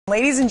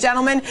Ladies and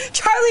gentlemen,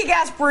 Charlie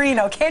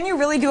Gasparino. Can you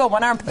really do a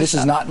one-arm push-up? This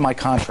is not in my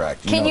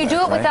contract. Can you do it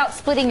right? without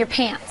splitting your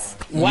pants?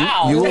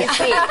 Wow. You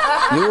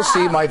will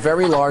see my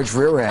very large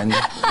rear end,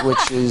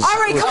 which is... All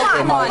right,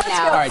 come on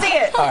now. All right, see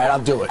it. All right,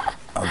 I'll do it.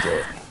 I'll do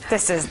it.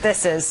 This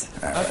is.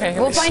 Okay.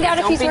 We'll find out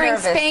if he's wearing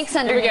Spanx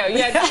under. Here we go.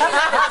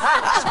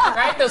 Yeah.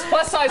 Right? Those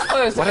plus-size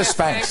clothes. What is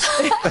Spanx?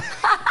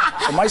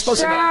 Am I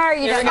supposed to know? Sure,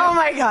 you don't know. Oh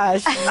my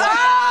gosh. All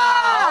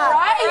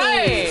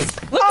right.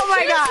 Look Oh my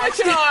at you gosh.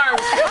 switching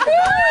arms.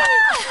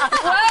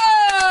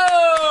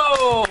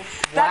 Whoa.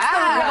 Wow.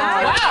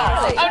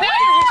 Oh, now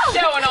you're just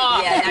showing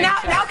off. Yeah,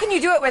 now can you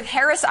do it with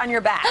Harris on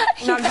your back?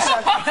 No, I'm just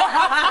joking.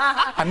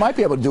 I might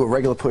be able to do a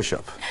regular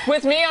push-up.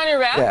 With me on your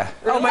back? Yeah.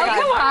 Oh my God.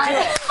 Come on.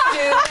 Do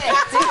it.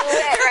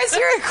 Harris,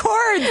 you're in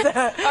chords.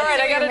 All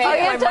right, I got to Oh, you take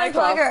have to my mic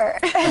off. unplug her.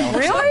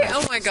 Really?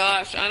 Oh, my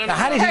gosh. I don't know. Now,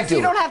 how did he do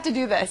You it? don't have to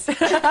do this.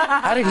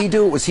 How did he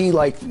do it? Was he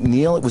like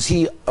kneeling? Was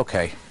he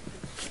okay?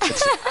 All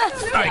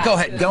right, go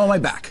ahead. Go on my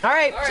back. All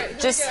right.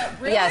 Just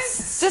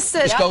Just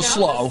sit. Just go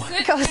slow.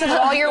 Go with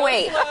all your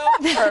weight.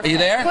 Are you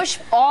there? Push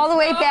all the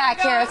way back,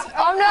 Harris.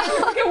 Oh no!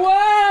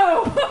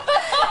 Whoa.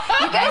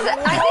 You guys, I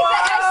think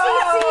the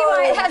FCC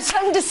might have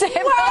something to say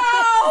about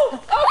Whoa.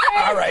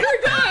 Okay. All right.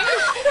 We're done.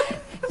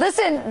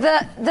 Listen,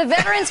 the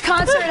Veterans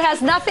Concert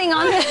has nothing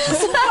on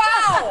this.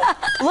 Wow.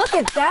 Look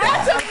at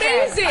that. That's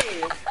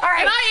amazing. All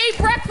right. And I ate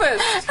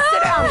breakfast.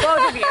 Sit down,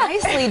 both of you.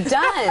 Nicely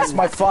done. It's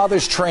my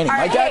father's training.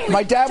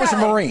 My dad was a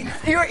Marine.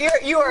 You are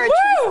a true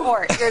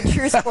sport. You're a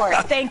true sport.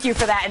 Thank you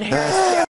for that, and Harris, too.